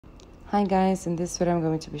Hi guys, in this video I'm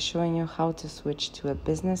going to be showing you how to switch to a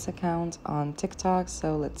business account on TikTok,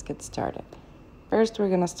 so let's get started. First, we're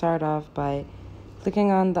going to start off by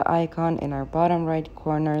clicking on the icon in our bottom right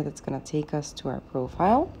corner that's going to take us to our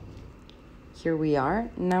profile. Here we are.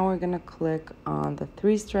 Now we're going to click on the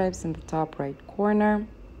three stripes in the top right corner.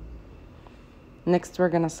 Next, we're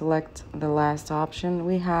going to select the last option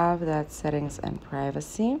we have, that's settings and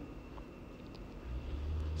privacy.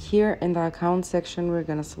 Here in the account section, we're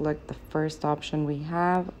going to select the first option we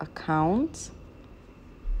have, account.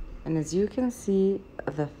 And as you can see,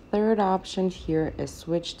 the third option here is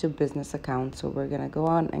switch to business account. So we're going to go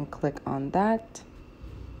on and click on that.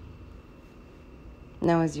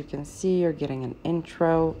 Now, as you can see, you're getting an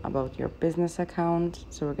intro about your business account.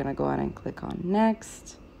 So we're going to go on and click on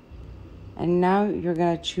next. And now you're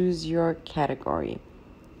going to choose your category.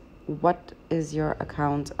 What is your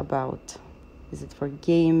account about? Is it for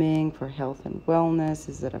gaming, for health and wellness?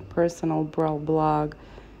 Is it a personal blog,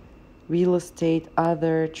 real estate,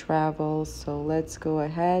 other, travel? So let's go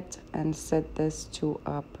ahead and set this to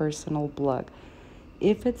a personal blog.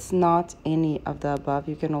 If it's not any of the above,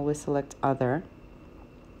 you can always select other.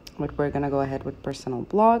 But we're going to go ahead with personal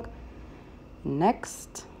blog.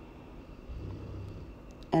 Next.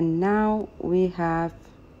 And now we have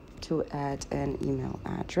to add an email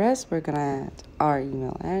address. We're going to add our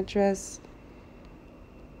email address.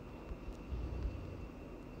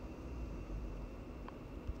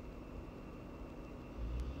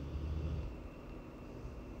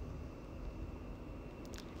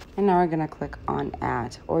 And now we're going to click on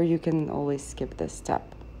add, or you can always skip this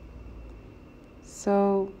step.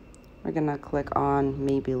 So we're going to click on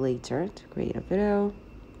maybe later to create a video,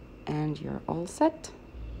 and you're all set.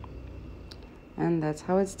 And that's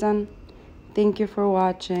how it's done. Thank you for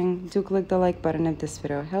watching. Do click the like button if this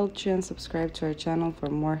video helped you and subscribe to our channel for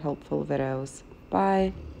more helpful videos.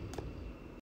 Bye.